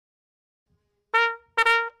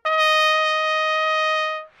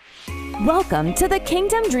Welcome to the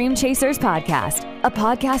Kingdom Dream Chasers podcast, a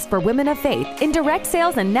podcast for women of faith in direct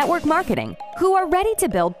sales and network marketing who are ready to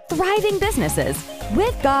build thriving businesses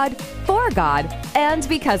with God, for God, and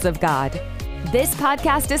because of God. This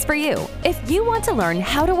podcast is for you if you want to learn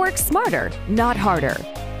how to work smarter, not harder.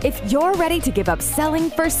 If you're ready to give up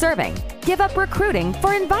selling for serving, give up recruiting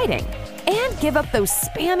for inviting, and give up those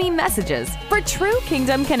spammy messages for true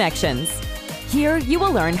kingdom connections. Here, you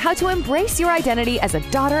will learn how to embrace your identity as a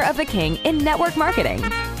daughter of the King in network marketing.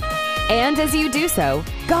 And as you do so,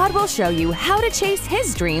 God will show you how to chase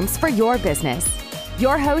His dreams for your business.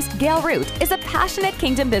 Your host, Gail Root, is a passionate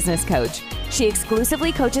kingdom business coach. She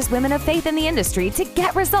exclusively coaches women of faith in the industry to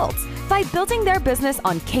get results by building their business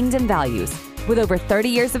on kingdom values. With over 30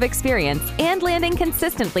 years of experience and landing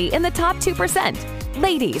consistently in the top 2%.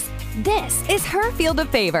 Ladies, this is her field of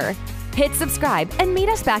favor. Hit subscribe and meet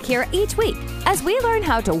us back here each week as we learn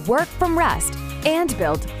how to work from rest and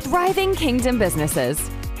build thriving kingdom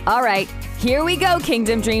businesses. All right, here we go,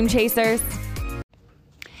 Kingdom Dream Chasers.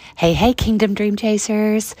 Hey, Kingdom Dream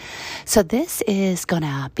Chasers. So this is going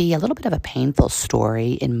to be a little bit of a painful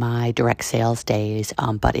story in my direct sales days,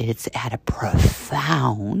 but it's had a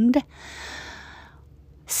profound,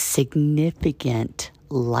 significant,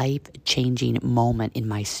 life-changing moment in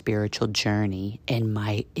my spiritual journey, in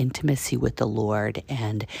my intimacy with the Lord,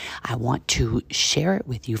 and I want to share it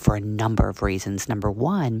with you for a number of reasons. Number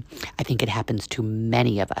one, I think it happens to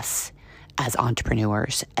many of us as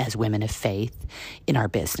entrepreneurs, as women of faith in our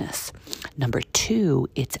business. Number two,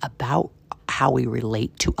 it's about how we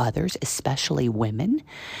relate to others, especially women.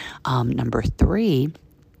 Number three,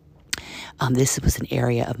 this was an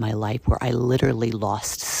area of my life where I literally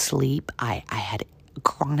lost sleep. I had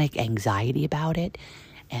chronic anxiety about it,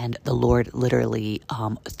 and the Lord literally,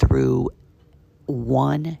 through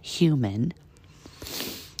one human,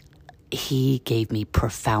 He gave me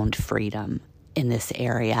profound freedom in this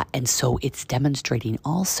area. And so it's demonstrating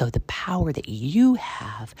also the power that you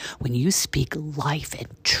have when you speak life and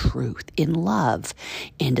truth in love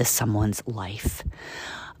into someone's life.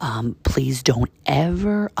 Please don't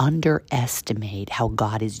ever underestimate how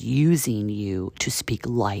God is using you to speak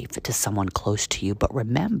life to someone close to you. But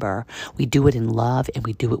remember, we do it in love and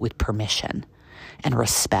we do it with permission and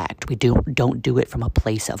respect. We don't do it from a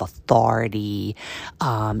place of authority.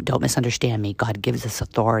 Don't misunderstand me. God gives us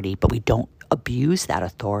authority, but we don't abuse that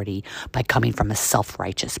authority by coming from a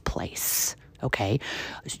self-righteous place. Okay,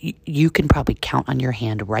 you can probably count on your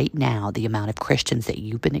hand right now the amount of Christians that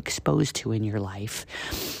you've been exposed to in your life,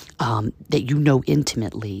 that you know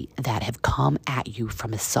intimately, that have come at you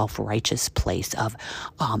from a self-righteous place of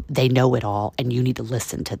they know it all and you need to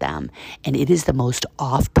listen to them. And it is the most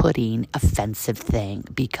off-putting, offensive thing,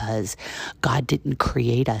 because God didn't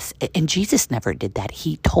create us, and Jesus never did that.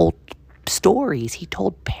 He told stories, He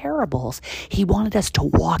told parables. He wanted us to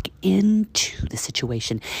walk into the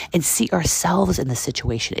situation and see ourselves in the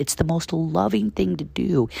situation. It's the most loving thing to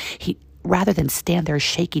do. Rather than stand there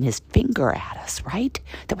shaking His finger at us, right?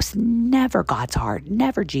 That was never God's heart.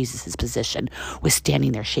 Never Jesus's position was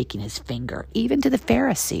standing there shaking His finger, even to the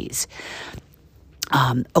Pharisees.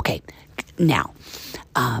 Okay, now,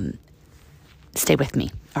 stay with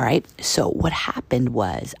me. All right. So what happened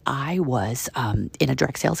was I was in a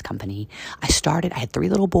direct sales company. I had 3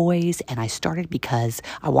 little boys, and I started because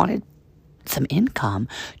I wanted some income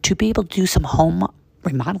to be able to do some home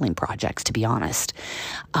remodeling projects, to be honest.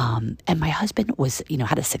 And my husband was,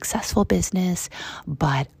 had a successful business,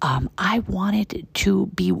 but I wanted to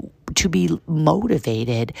be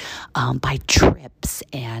motivated by trips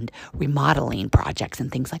and remodeling projects and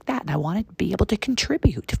things like that. And I wanted to be able to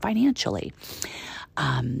contribute financially.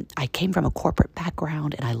 I came from a corporate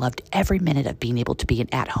background, and I loved every minute of being able to be an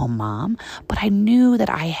at-home mom, but I knew that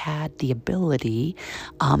I had the ability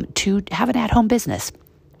to have an at-home business.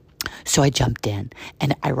 So I jumped in,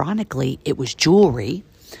 and ironically, it was jewelry.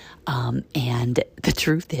 And the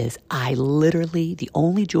truth is, the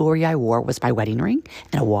only jewelry I wore was my wedding ring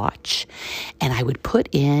and a watch. And I would put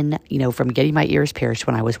in, from getting my ears pierced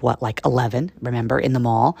when I was 11, remember, in the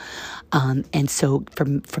mall. And so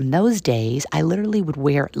from those days, I literally would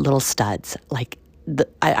wear little studs,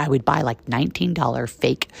 I would buy $19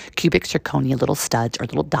 fake cubic zirconia little studs or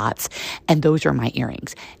little dots, and those are my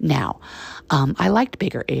earrings. Now, I liked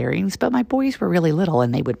bigger earrings, but my boys were really little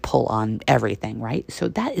and they would pull on everything, right? So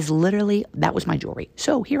that was my jewelry.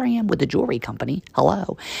 So here I am with the jewelry company.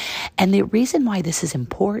 Hello. And the reason why this is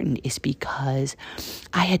important is because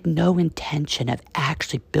I had no intention of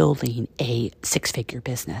actually building a 6-figure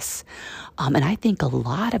business. And I think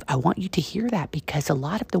I want you to hear that, because a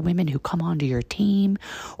lot of the women who come onto your team team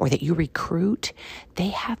or that you recruit, they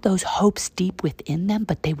have those hopes deep within them,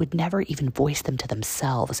 but they would never even voice them to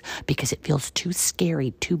themselves because it feels too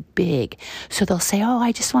scary, too big. So they'll say, oh,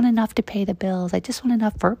 I just want enough to pay the bills. I just want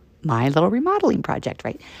enough for my little remodeling project,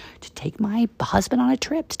 right? To take my husband on a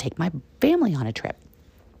trip, to take my family on a trip.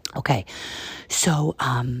 Okay. So,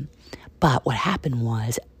 but what happened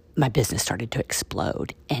was my business started to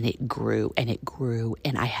explode, and it grew and it grew.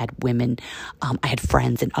 And I had women, I had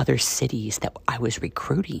friends in other cities that I was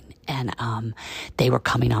recruiting, and they were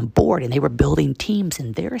coming on board and they were building teams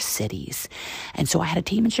in their cities. And so I had a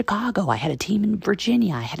team in Chicago, I had a team in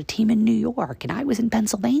Virginia, I had a team in New York, and I was in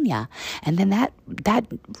Pennsylvania. And then that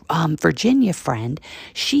Virginia friend,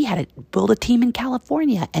 she had to build a team in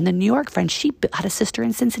California, and the New York friend, she had a sister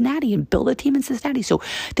in Cincinnati and built a team in Cincinnati. So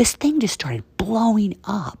this thing just started blowing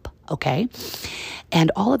up. Okay.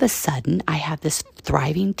 And all of a sudden I have this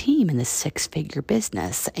thriving team in this 6-figure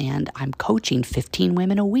business, and I'm coaching 15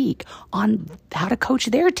 women a week on how to coach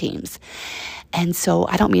their teams. And so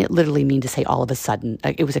I don't literally mean to say all of a sudden,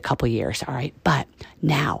 it was a couple years. All right. But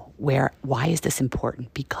now why is this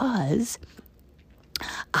important? Because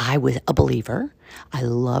I was a believer. I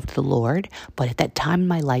loved the Lord, but at that time in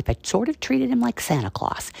my life, I sort of treated him like Santa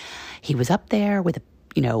Claus. He was up there with a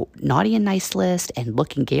naughty and nice list and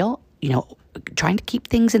looking Gail, trying to keep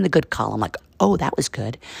things in the good column. Like, oh, that was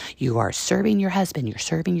good. You are serving your husband. You're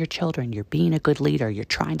serving your children. You're being a good leader. You're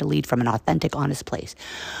trying to lead from an authentic, honest place.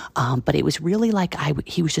 But it was really like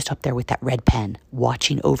he was just up there with that red pen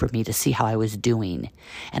watching over me to see how I was doing.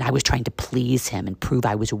 And I was trying to please him and prove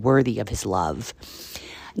I was worthy of his love.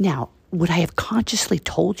 Now, would I have consciously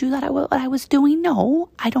told you that what I was doing? No,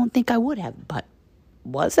 I don't think I would have. But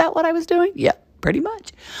was that what I was doing? Yeah. Pretty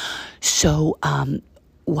much. So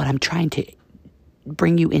what I'm trying to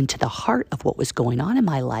bring you into the heart of what was going on in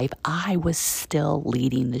my life, I was still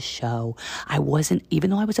leading the show. I wasn't, even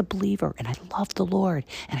though I was a believer and I loved the Lord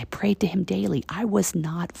and I prayed to him daily, I was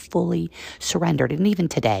not fully surrendered. And even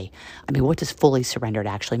today, what does fully surrendered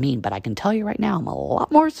actually mean? But I can tell you right now, I'm a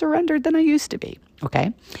lot more surrendered than I used to be.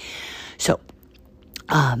 Okay. So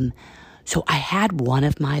I had one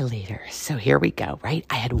of my leaders. So here we go, right?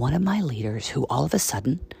 I had one of my leaders who all of a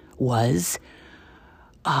sudden was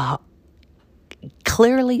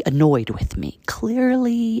clearly annoyed with me,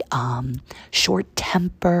 clearly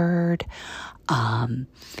short-tempered,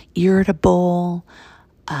 irritable,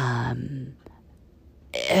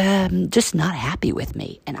 just not happy with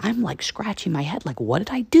me. And I'm like scratching my head, like, what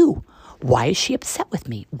did I do? Why is she upset with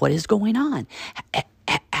me? What is going on?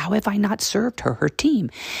 How have I not served her team?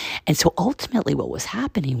 And so ultimately what was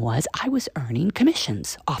happening was I was earning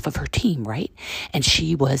commissions off of her team, right? And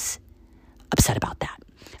she was upset about that.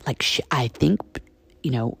 Like, I think,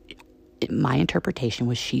 my interpretation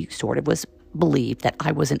was she sort of believed that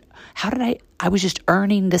I wasn't, I was just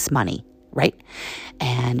earning this money, right?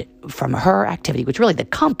 And from her activity, which really the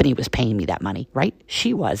company was paying me that money, right?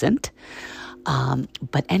 She wasn't.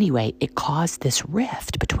 But anyway, it caused this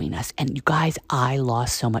rift between us. And you guys, I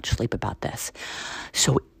lost so much sleep about this.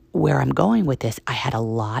 So where I'm going with this, I had a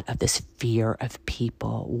lot of this fear of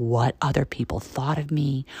people, what other people thought of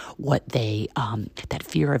me, what they, that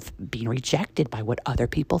fear of being rejected by what other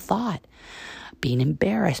people thought, being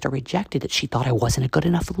embarrassed or rejected, that she thought I wasn't a good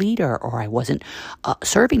enough leader, or I wasn't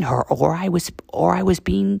serving her, or I wasn't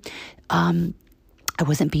being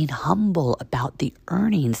humble about the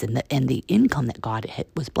earnings and the income that God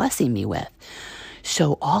was blessing me with.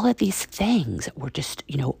 So all of these things were just,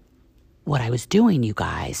 what I was doing, you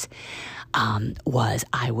guys, was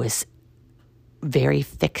I was very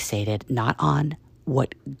fixated, not on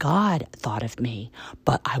what God thought of me,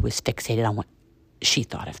 but I was fixated on what she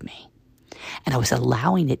thought of me. And I was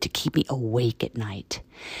allowing it to keep me awake at night.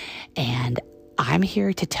 And I'm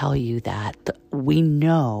here to tell you that we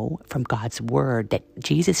know from God's word that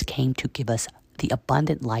Jesus came to give us the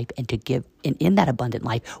abundant life, and to give, and in that abundant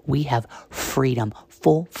life, we have freedom,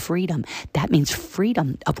 full freedom. That means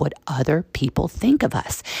freedom of what other people think of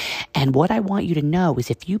us. And what I want you to know is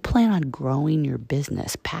if you plan on growing your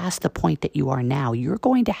business past the point that you are now, you're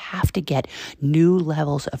going to have to get new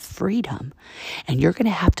levels of freedom. And you're going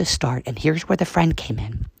to have to start, and here's where the friend came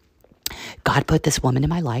in. God put this woman in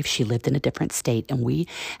my life. She lived in a different state, and we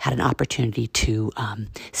had an opportunity to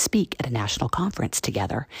speak at a national conference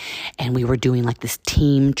together. And we were doing like this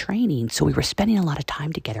team training. So we were spending a lot of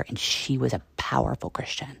time together, and she was a powerful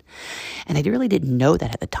Christian. And I really didn't know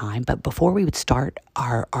that at the time, but before we would start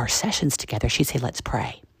our sessions together, she'd say, let's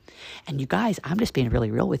pray. And you guys, I'm just being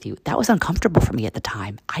really real with you. That was uncomfortable for me at the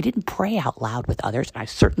time. I didn't pray out loud with others, and I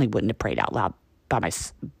certainly wouldn't have prayed out loud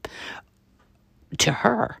to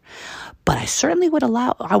her, but I certainly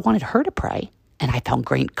I wanted her to pray. And I found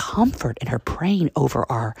great comfort in her praying over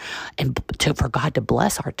for God to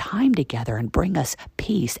bless our time together and bring us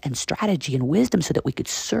peace and strategy and wisdom so that we could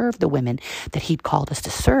serve the women that he'd called us to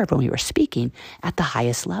serve when we were speaking at the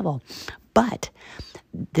highest level. But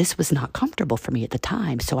this was not comfortable for me at the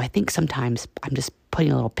time. So I think sometimes I'm just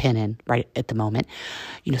putting a little pin in right at the moment.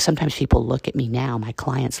 Sometimes people look at me now, my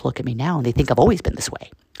clients look at me now, and they think I've always been this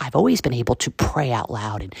way. I've always been able to pray out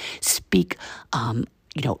loud and speak,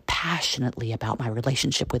 passionately about my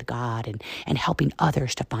relationship with God and helping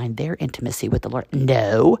others to find their intimacy with the Lord.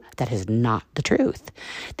 No, that is not the truth.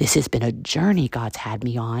 This has been a journey God's had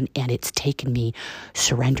me on, and it's taken me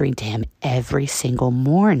surrendering to him every single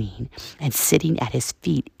morning and sitting at his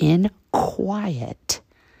feet in quiet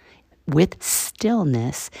with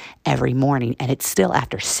stillness every morning. And it's still,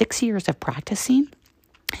 after 6 years of practicing,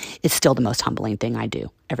 it's still the most humbling thing I do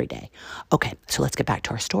every day. Okay, so let's get back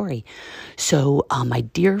to our story. So my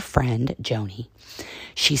dear friend, Joni,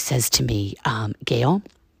 she says to me, Gail,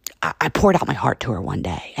 I poured out my heart to her one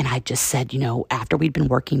day. And I just said, after we'd been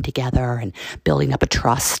working together and building up a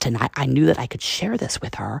trust, and I knew that I could share this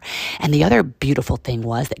with her. And the other beautiful thing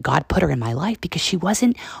was that God put her in my life because she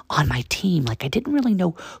wasn't on my team. Like, I didn't really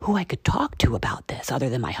know who I could talk to about this other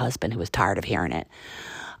than my husband, who was tired of hearing it.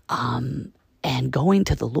 And going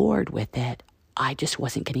to the Lord with it, I just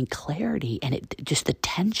wasn't getting clarity, and just the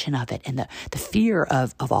tension of it and the fear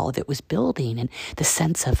of all of it was building, and the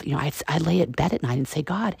sense of, I lay at bed at night and say,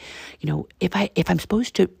 God, if I'm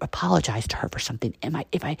supposed to apologize to her for something,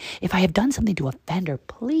 if I have done something to offend her,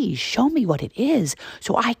 please show me what it is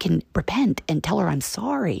so I can repent and tell her I'm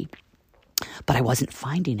sorry. But I wasn't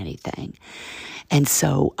finding anything. And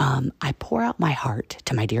so I pour out my heart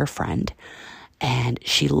to my dear friend, and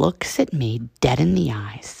she looks at me dead in the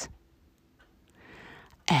eyes.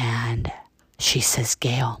 And she says,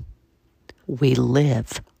 Gail, we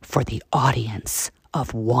live for the audience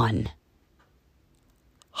of one.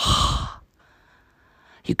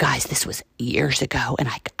 You guys, this was years ago, and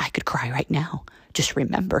I could cry right now, just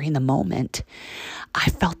remembering the moment. I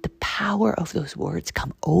felt the power of those words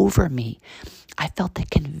come over me. I felt the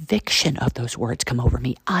conviction of those words come over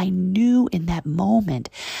me. I knew in that moment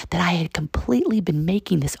that I had completely been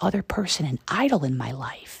making this other person an idol in my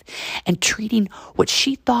life and treating what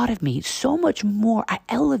she thought of me so much more. I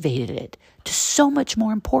elevated it to so much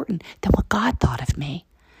more important than what God thought of me.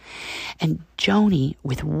 And Joni,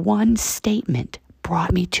 with one statement,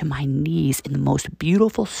 brought me to my knees in the most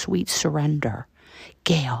beautiful, sweet surrender.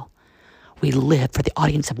 Gail, we live for the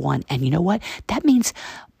audience of one. And you know what? That means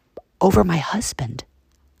over my husband,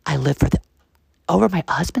 I live for over my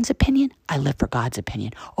husband's opinion, I live for God's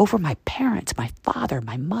opinion. Over my parents, my father,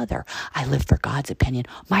 my mother, I live for God's opinion.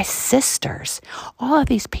 My sisters, all of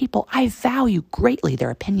these people, I value greatly their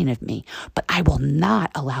opinion of me, but I will not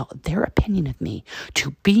allow their opinion of me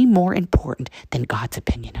to be more important than God's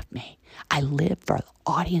opinion of me. I live for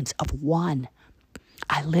the audience of one.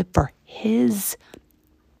 I live for his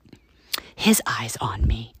eyes on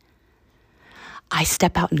me. I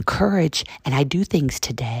step out in courage and I do things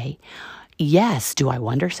today. Yes, do I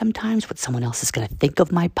wonder sometimes what someone else is going to think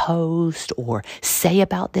of my post or say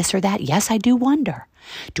about this or that? Yes, I do wonder.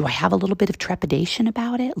 Do I have a little bit of trepidation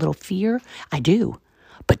about it, a little fear? I do.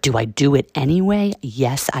 But do I do it anyway?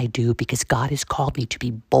 Yes, I do, because God has called me to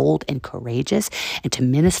be bold and courageous and to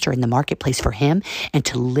minister in the marketplace for him and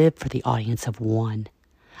to live for the audience of one.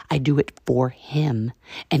 I do it for him.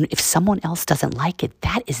 And if someone else doesn't like it,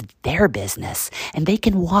 that is their business. And they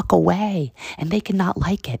can walk away and they cannot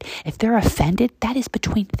like it. If they're offended, that is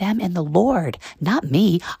between them and the Lord, not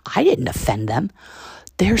me. I didn't offend them.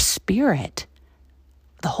 Their spirit,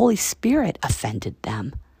 the Holy Spirit, offended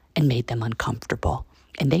them and made them uncomfortable.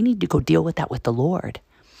 And they need to go deal with that with the Lord.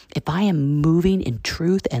 If I am moving in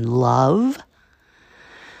truth and love,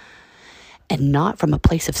 and not from a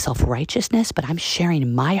place of self-righteousness, but I'm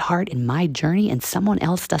sharing my heart and my journey and someone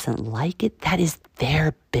else doesn't like it, that is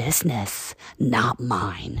their business, not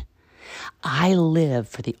mine. I live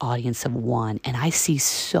for the audience of one, and I see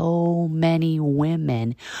so many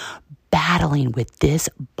women battling with this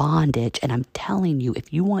bondage. And I'm telling you,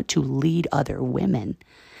 if you want to lead other women,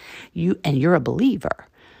 and you're a believer,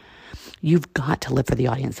 you've got to live for the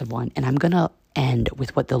audience of one. And I'm going to end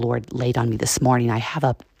with what the Lord laid on me this morning. I have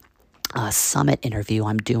a summit interview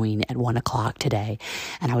I'm doing at 1:00 today.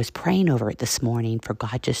 And I was praying over it this morning for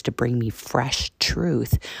God just to bring me fresh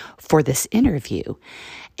truth for this interview.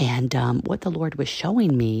 And what the Lord was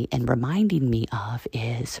showing me and reminding me of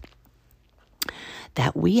is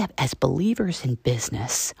that we have, as believers in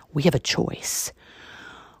business, we have a choice.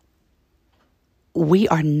 We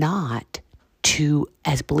are not to,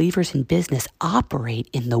 as believers in business, operate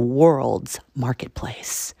in the world's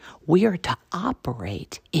marketplace. We are to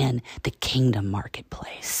operate in the kingdom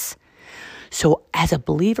marketplace. So as a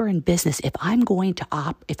believer in business, if I'm going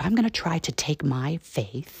to try to take my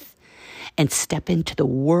faith and step into the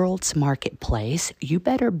world's marketplace, you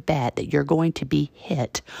better bet that you're going to be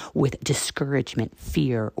hit with discouragement,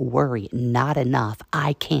 fear, worry, not enough,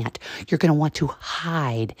 I can't. You're going to want to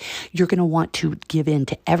hide. You're going to want to give in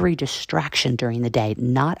to every distraction during the day,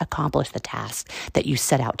 not accomplish the task that you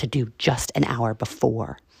set out to do just an hour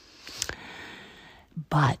before.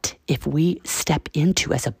 But if we step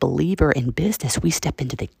into, as a believer in business, we step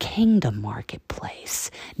into the kingdom marketplace.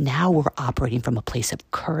 Now we're operating from a place of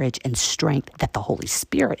courage and strength that the Holy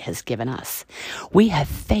Spirit has given us. We have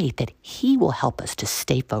faith that He will help us to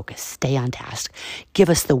stay focused, stay on task, give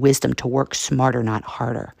us the wisdom to work smarter, not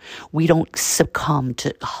harder. We don't succumb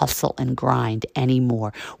to hustle and grind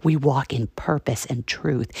anymore. We walk in purpose and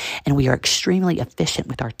truth, and we are extremely efficient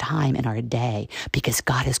with our time and our day because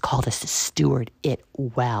God has called us to steward it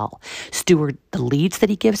well. Steward the leads that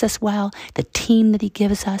He gives us well, the team that He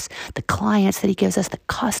gives us, the clients that He gives us, the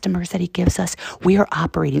customers that He gives us. We are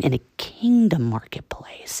operating in a kingdom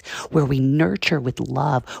marketplace where we nurture with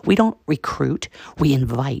love. We don't recruit, we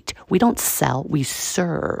invite. We don't sell, we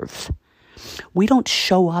serve. We don't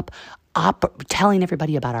show up telling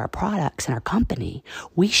everybody about our products and our company.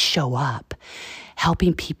 We show up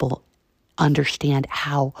helping people understand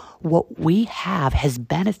how what we have has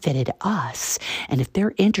benefited us. And if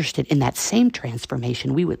they're interested in that same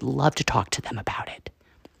transformation, we would love to talk to them about it.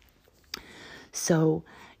 So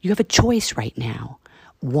you have a choice right now.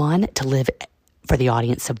 1, to live for the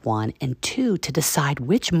audience of 1, and 2, to decide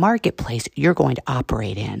which marketplace you're going to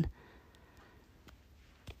operate in.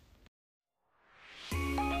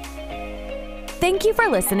 Thank you for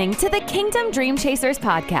listening to the Kingdom Dream Chasers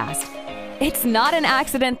podcast. It's not an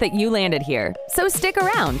accident that you landed here, so stick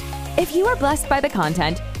around. If you are blessed by the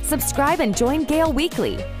content, subscribe and join Gail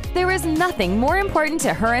weekly. There is nothing more important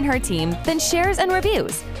to her and her team than shares and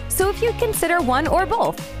reviews. So if you'd consider one or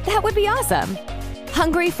both, that would be awesome.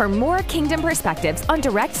 Hungry for more kingdom perspectives on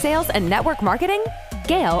direct sales and network marketing?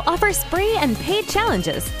 Gail offers free and paid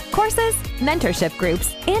challenges, courses, mentorship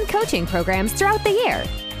groups, and coaching programs throughout the year.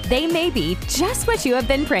 They may be just what you have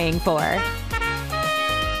been praying for.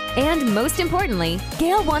 And most importantly,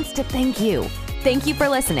 Gail wants to thank you. Thank you for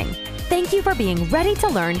listening. Thank you for being ready to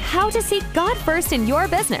learn how to seek God first in your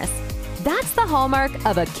business. That's the hallmark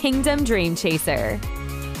of a Kingdom Dream Chaser.